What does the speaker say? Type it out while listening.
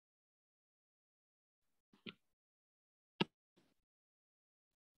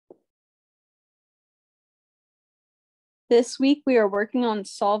This week, we are working on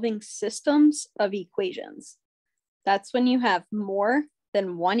solving systems of equations. That's when you have more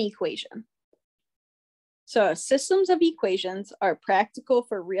than one equation. So systems of equations are practical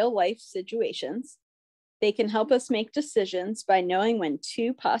for real life situations. They can help us make decisions by knowing when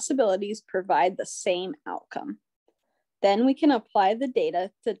two possibilities provide the same outcome. Then we can apply the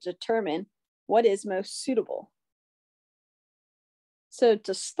data to determine what is most suitable. So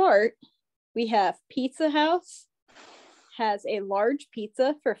to start, we have Pizza House has a large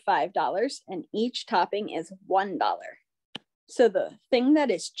pizza for $5 and each topping is $1. So the thing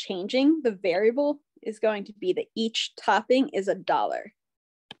that is changing, the variable, is going to be that each topping is $1.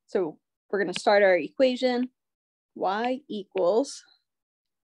 So we're going to start our equation. Y equals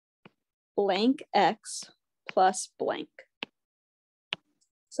blank x plus blank.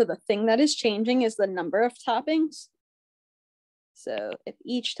 So the thing that is changing is the number of toppings. So if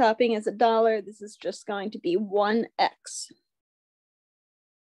each topping is $1, this is just going to be 1x.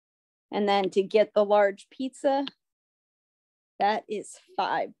 And then to get the large pizza, that is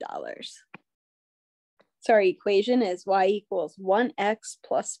 $5. So our equation is y equals 1x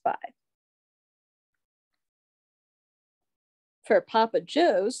plus 5. For Papa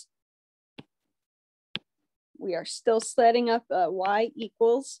Joe's, we are still setting up y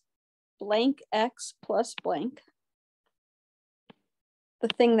equals blank x plus blank. The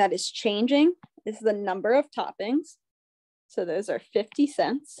thing that is changing is the number of toppings. So those are 50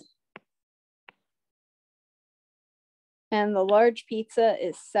 cents. And the large pizza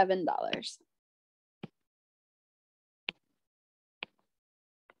is $7.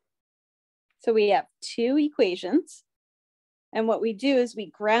 So we have two equations. And what we do is we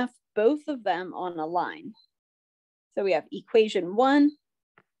graph both of them on a line. So we have equation one.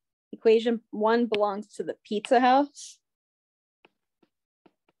 Equation one belongs to the Pizza House.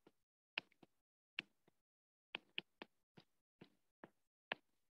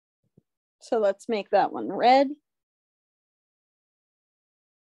 So let's make that one red.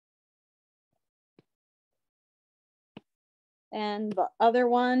 And the other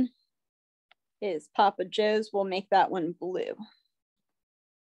one is Papa Joe's. We'll make that one blue.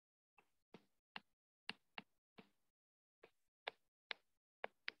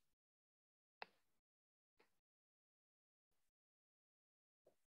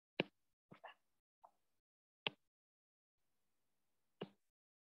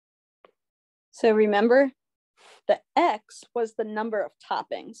 So remember, the x was the number of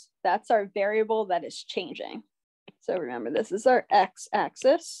toppings. That's our variable that is changing. So remember, this is our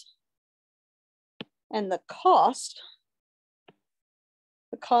x-axis. And the cost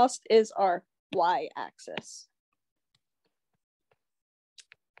is our y-axis.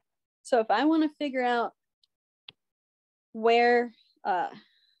 So if I want to figure out where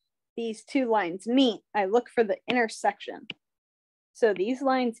these two lines meet, I look for the intersection. So these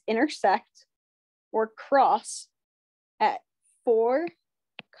lines intersect or cross at 4,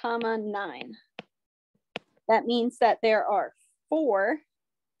 9. That means that there are 4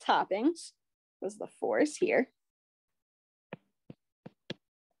 toppings, because the 4 is here.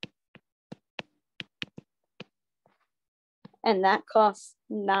 And that costs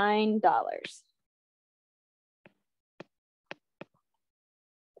 $9.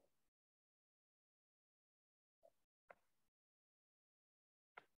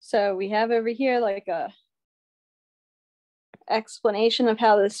 So we have over here like a explanation of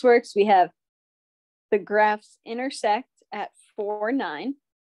how this works. We have the graphs intersect at 4, 9.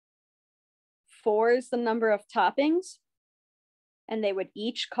 4 is the number of toppings, and they would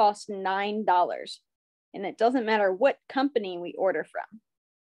each cost $9. And it doesn't matter what company we order from.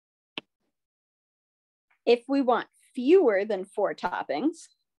 If we want fewer than 4 toppings,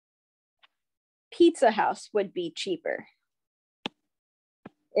 Pizza House would be cheaper.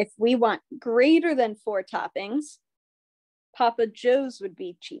 If we want greater than 4 toppings, Papa Joe's would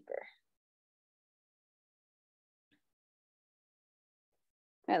be cheaper.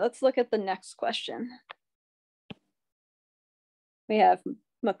 All right, let's look at the next question. We have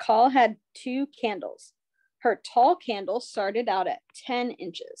McCall had 2 candles. Her tall candle started out at 10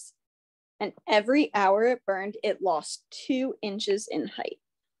 inches. And every hour it burned, it lost 2 inches in height.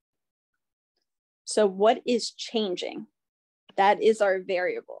 So what is changing? That is our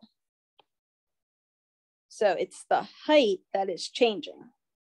variable. So it's the height that is changing.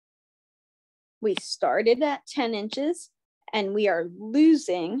 We started at 10 inches and we are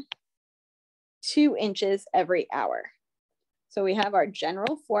losing 2 inches every hour. So we have our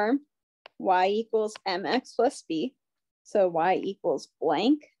general form, y equals mx plus b. So y equals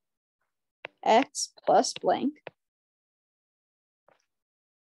blank x plus blank.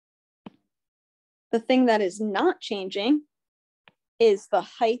 The thing that is not changing is the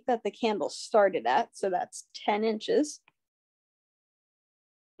height that the candle started at. So that's 10 inches.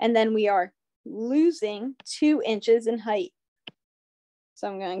 And then we are losing 2 inches in height. So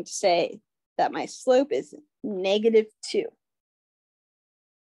I'm going to say that my slope is -2.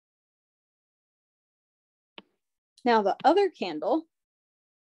 Now the other candle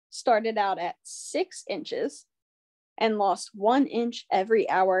started out at 6 inches and lost 1 inch every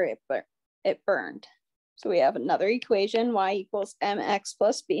hour it burned. So we have another equation, y equals mx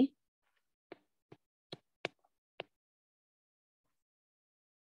plus b.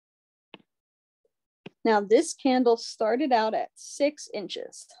 Now this candle started out at 6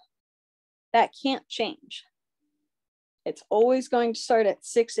 inches. That can't change. It's always going to start at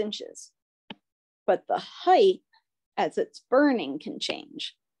 6 inches. But the height as it's burning can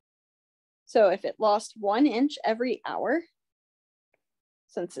change. So if it lost 1 inch every hour,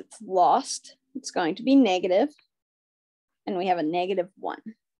 since it's lost, it's going to be negative, and we have a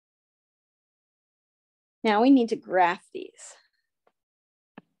 -1. Now we need to graph these.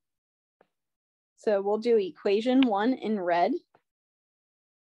 So we'll do equation 1 in red.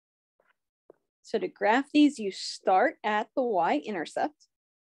 So to graph these, you start at the y-intercept.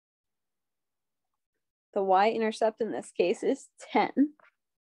 The y-intercept in this case is 10.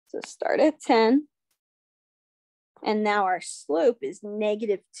 So start at 10. And now our slope is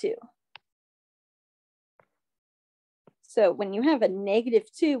 -2. So when you have a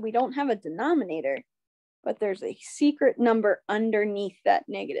 -2, we don't have a denominator, but there's a secret number underneath that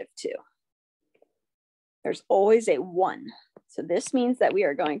 -2. There's always a 1. So this means that we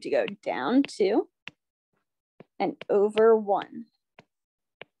are going to go down 2 and over 1.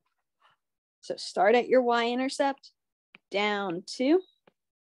 So start at your y-intercept, down 2,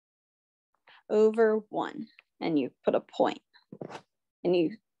 over 1, and you put a point. And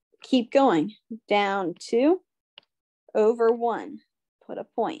you keep going, down 2, over 1, put a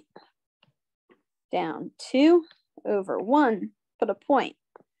point. Down 2, over 1, put a point.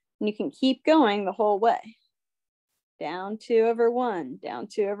 And you can keep going the whole way. Down 2 over 1, down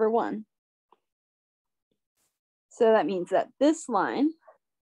 2 over 1. So that means that this line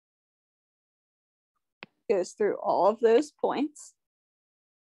goes through all of those points.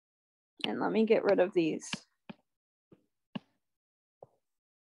 And let me get rid of these.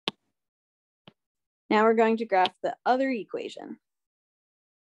 Now we're going to graph the other equation.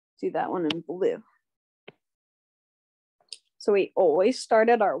 Do that one in blue. So we always start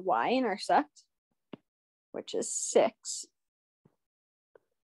at our y-intercept, which is 6.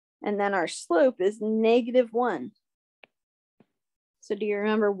 And then our slope is -1. So do you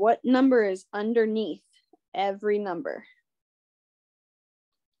remember what number is underneath every number?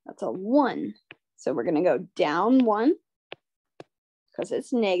 That's a 1. So we're going to go down 1 because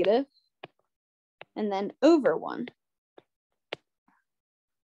it's negative, and then over 1.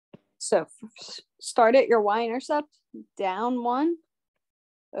 So start at your y-intercept, down 1,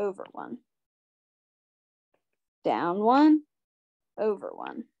 over 1. Down 1, over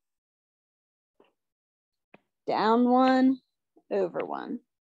 1. Down 1, over 1.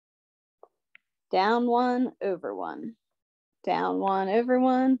 Down 1, over 1. Down 1, over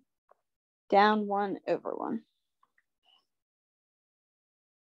 1. Down 1, over 1.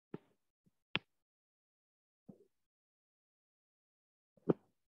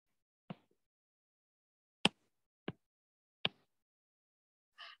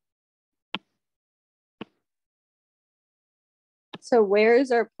 So where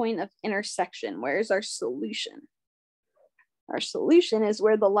is our point of intersection? Where is our solution? Our solution is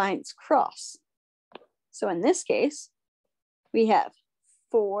where the lines cross. So in this case, we have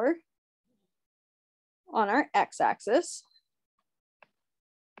 4 on our x-axis,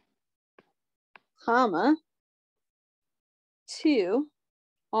 comma, 2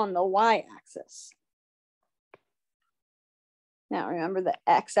 on the y-axis. Now remember the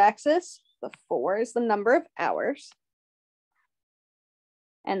x-axis, the 4 is the number of hours,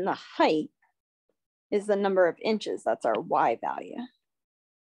 and the height is the number of inches. That's our y value.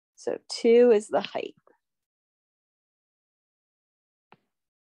 So 2 is the height.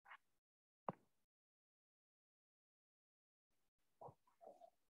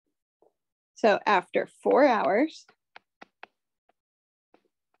 So after 4 hours,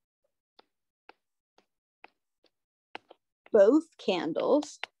 both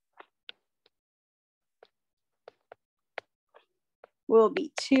candles will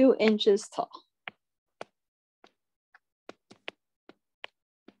be 2 inches tall.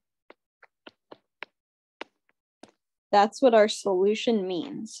 That's what our solution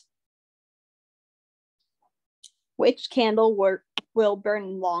means. Which candle will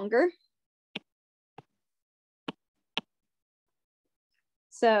burn longer?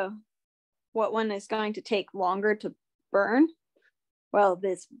 So what one is going to take longer to burn? Well,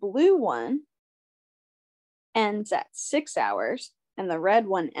 this blue one ends at 6 hours and the red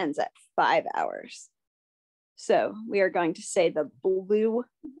one ends at 5 hours. So we are going to say the blue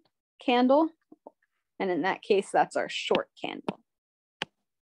candle, and in that case, that's our short candle.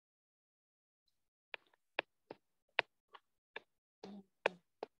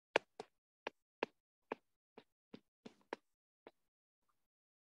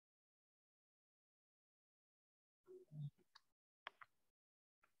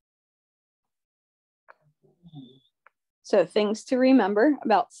 So things to remember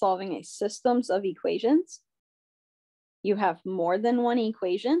about solving a systems of equations. You have more than one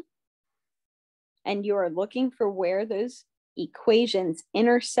equation, and you are looking for where those equations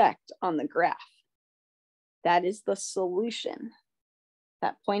intersect on the graph. That is the solution.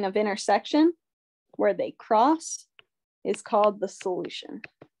 That point of intersection where they cross is called the solution.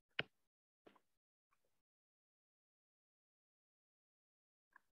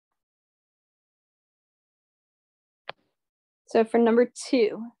 So for number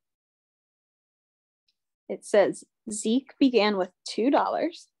 2, it says Zeke began with $2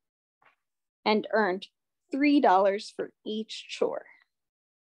 and earned $3 for each chore.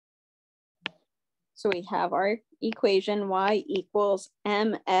 So we have our equation y equals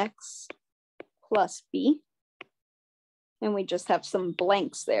mx plus b. And we just have some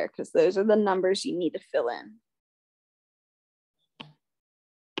blanks there because those are the numbers you need to fill in.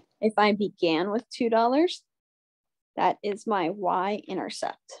 If I began with $2, that is my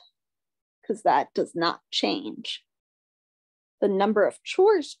y-intercept because that does not change. The number of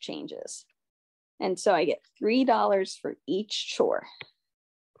chores changes. And so I get $3 for each chore.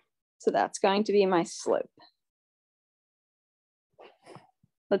 So that's going to be my slope.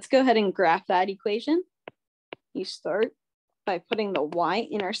 Let's go ahead and graph that equation. You start by putting the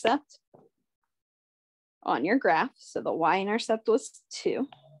y-intercept on your graph. So the y-intercept was 2.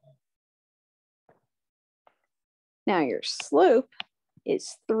 Now your slope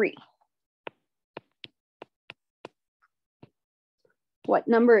is 3. What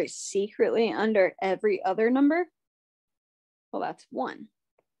number is secretly under every other number? Well, that's 1.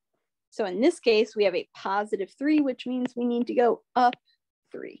 So in this case, we have a positive 3, which means we need to go up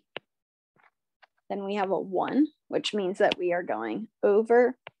 3. Then we have a 1, which means that we are going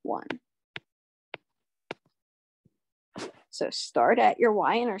over 1. So start at your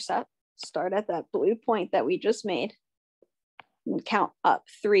y-intercept, start at that blue point that we just made, and count up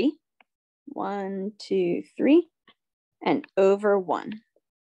 3. 1, 2, 3, and over 1.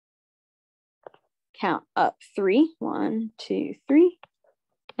 Count up 3. 1, 2, 3,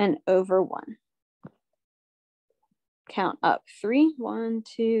 and over 1. Count up 3. 1,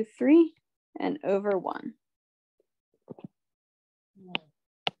 2, 3, and over 1.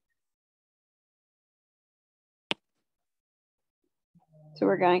 So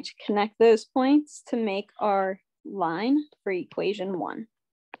we're going to connect those points to make our line for equation 1.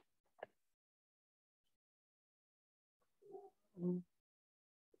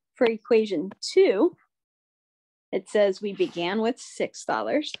 For equation 2, it says we began with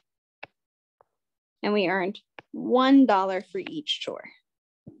 $6 and we earned $1 for each chore.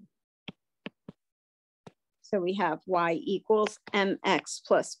 So we have y equals mx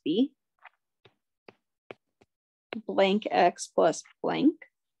plus b, blank x plus blank.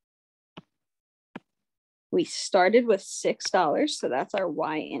 We started with $6, so that's our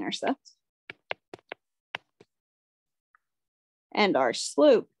y-intercept. And our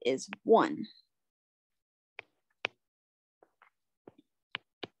slope is 1.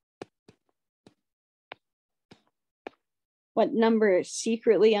 What number is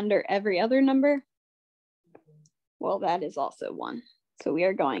secretly under every other number? Well, that is also 1. So we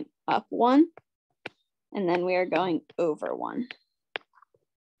are going up 1, and then we are going over 1.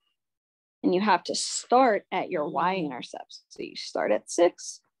 And you have to start at your y-intercepts. So you start at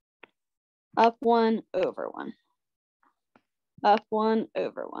 6, up 1, over 1. Up 1,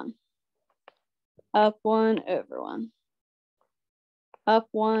 over 1. Up 1, over 1. Up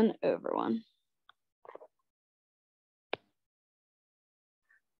 1, over 1.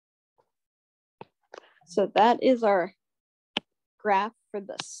 So that is our graph for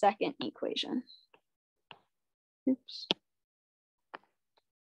the second equation. Oops.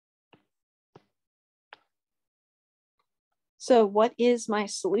 So what is my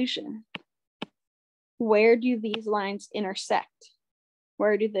solution? Where do these lines intersect?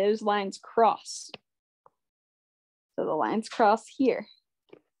 Where do those lines cross? So the lines cross here.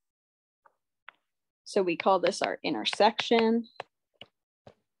 So we call this our intersection.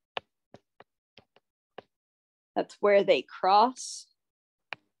 That's where they cross.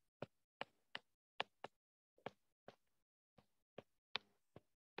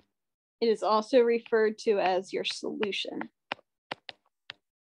 It is also referred to as your solution.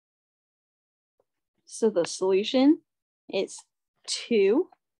 So the solution is 2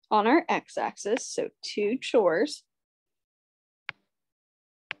 on our x-axis, so 2 chores.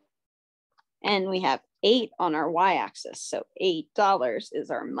 And we have 8 on our y-axis, so $8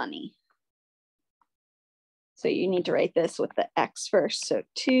 is our money. So you need to write this with the x first, so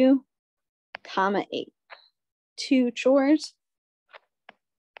 2, 8. 2 chores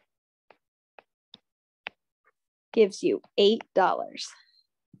gives you $8.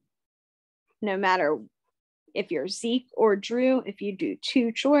 No matter if you're Zeke or Drew, if you do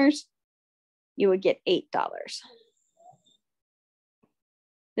 2 chores, you would get $8.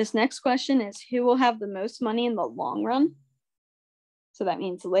 This next question is, who will have the most money in the long run? So that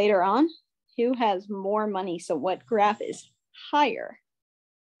means later on, who has more money? So what graph is higher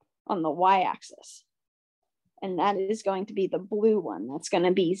on the y-axis? And that is going to be the blue one. That's going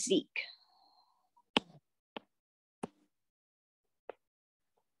to be Zeke.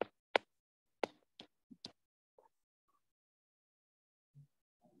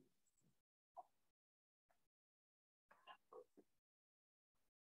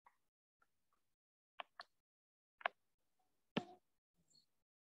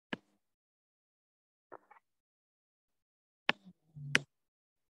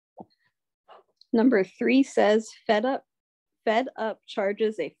 Number 3 says Fed Up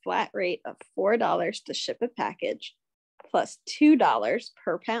charges a flat rate of $4 to ship a package plus $2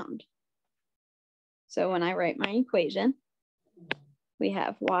 per pound. So when I write my equation, we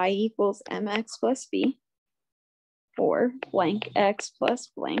have y equals mx plus b, or blank x plus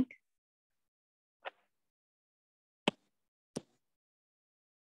blank.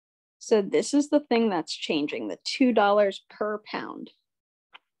 So this is the thing that's changing, the $2 per pound.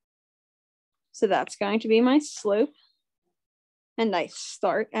 So that's going to be my slope. And I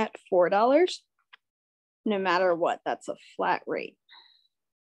start at $4. No matter what, that's a flat rate.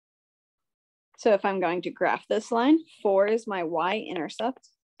 So if I'm going to graph this line, 4 is my y-intercept.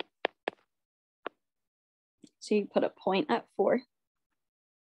 So you put a point at 4.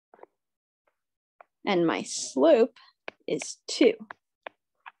 And my slope is 2.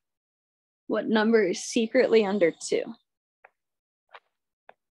 What number is secretly under 2?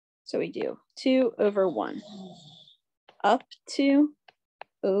 So we do 2 over 1. Up 2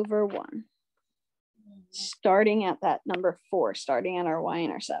 over 1. Starting at that number 4, starting at our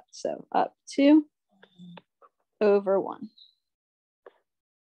y-intercept. So up 2 over 1.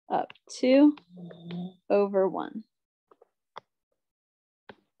 Up 2 over 1.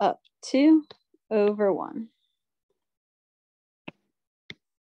 Up 2 over 1.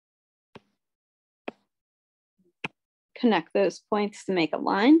 Connect those points to make a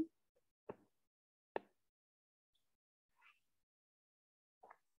line.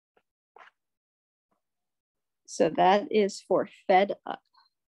 So that is for Fed Up.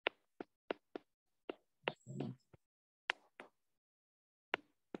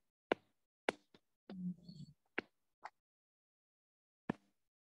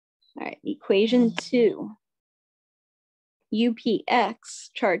 All right, equation 2. UPX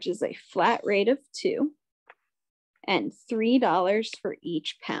charges a flat rate of 2 and $3 for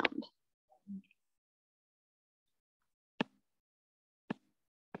each pound.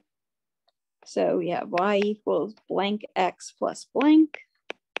 So we have y equals blank x plus blank.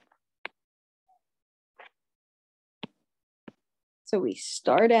 So we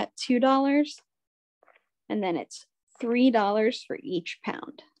start at $2 and then it's $3 for each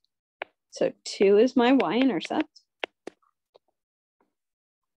pound. So 2 is my y-intercept.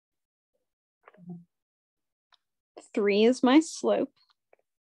 Three is my slope.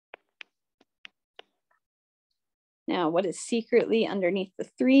 Now, what is secretly underneath the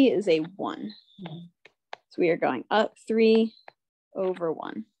 3 is a 1. So we are going up 3 over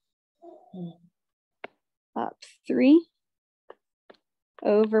 1. Up 3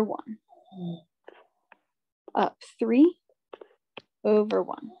 over 1. Up 3 over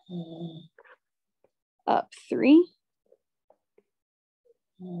 1. Up 3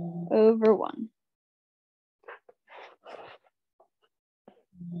 over 1.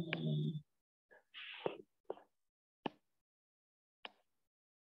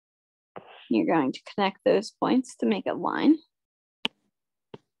 You're going to connect those points to make a line.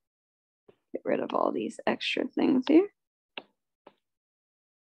 Get rid of all these extra things here.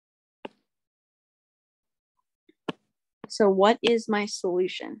 So what is my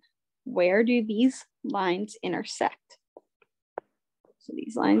solution? Where do these lines intersect? So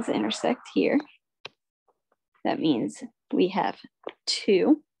these lines intersect here. That means we have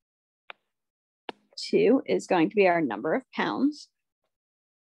 2. 2 is going to be our number of pounds.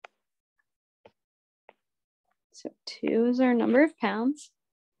 So 2 is our number of pounds,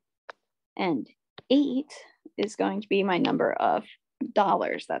 and 8 is going to be my number of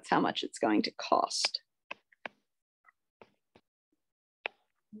dollars. That's how much it's going to cost.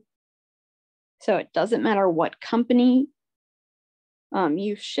 So it doesn't matter what company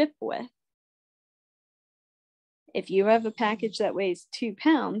you ship with. If you have a package that weighs 2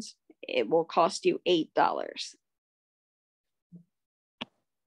 pounds, it will cost you $8.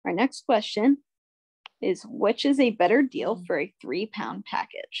 Our next question is, which is a better deal for a 3-pound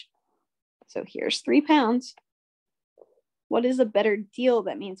package? So here's 3 pounds. What is a better deal?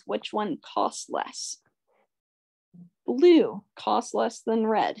 That means which one costs less? Blue costs less than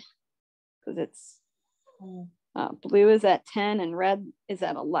red because it's blue is at 10 and red is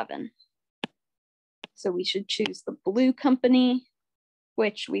at 11. So we should choose the blue company,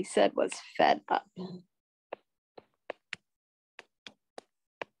 which we said was Fed Up.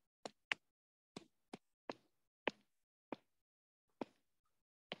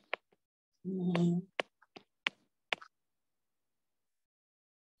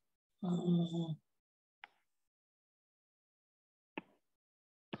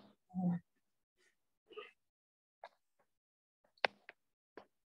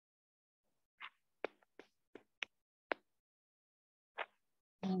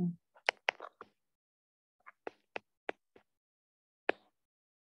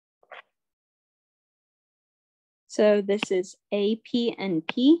 So this is A, P, and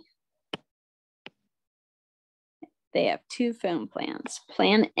P. They have 2 phone plans.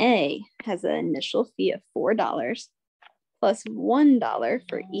 Plan A has an initial fee of $4 plus $1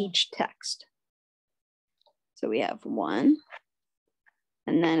 for each text. So we have 1,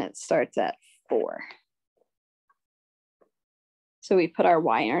 and then it starts at 4. So we put our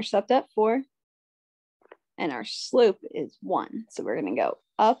y-intercept at 4, and our slope is 1. So we're going to go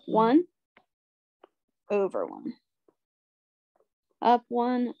up 1, over 1. Up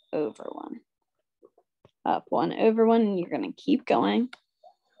 1, over 1. Up 1, over 1, and you're going to keep going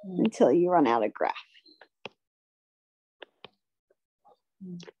until you run out of graph.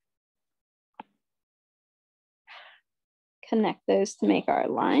 Connect those to make our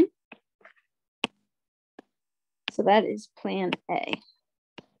line. So that is plan A.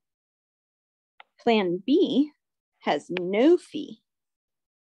 Plan B has no fee.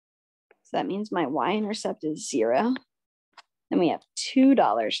 So that means my y-intercept is 0. And we have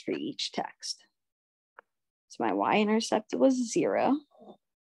 $2 for each text. So my y-intercept was 0.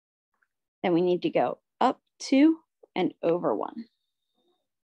 Then we need to go up 2 and over 1.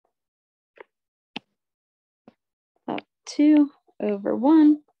 Up 2, over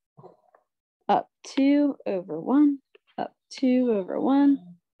 1. Up 2, over 1. Up 2, over 1.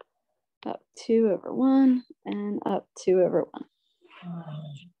 Up 2, over 1. And up 2, over 1.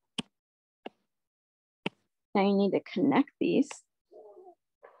 Now you need to connect these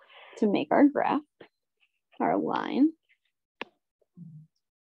to make our graph, our line.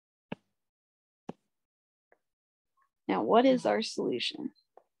 Now, what is our solution?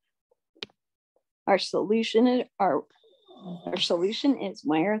 Our solution is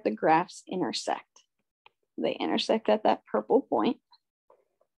where the graphs intersect. They intersect at that purple point.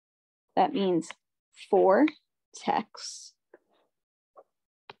 That means 4 texts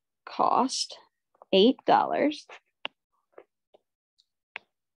cost $8.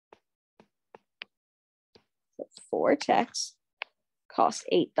 So 4 texts cost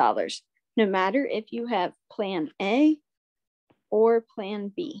 $8. No matter if you have plan A or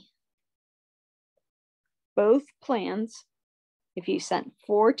plan B. Both plans, if you sent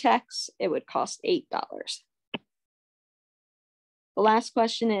 4 texts, it would cost $8. The last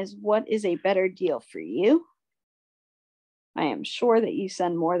question is, what is a better deal for you? I am sure that you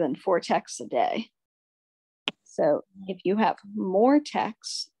send more than 4 texts a day. So if you have more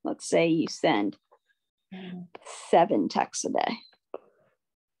texts, let's say you send 7 texts a day,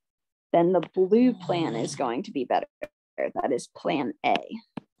 then the blue plan is going to be better. That is plan A.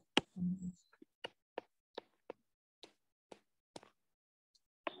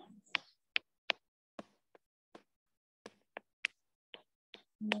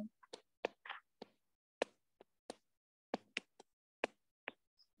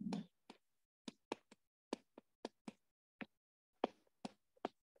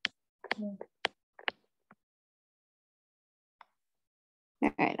 All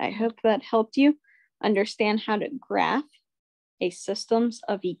right, I hope that helped you understand how to graph a systems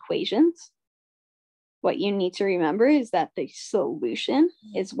of equations. What you need to remember is that the solution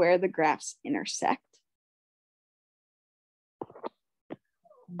is where the graphs intersect.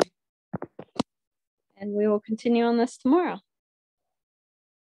 And we will continue on this tomorrow.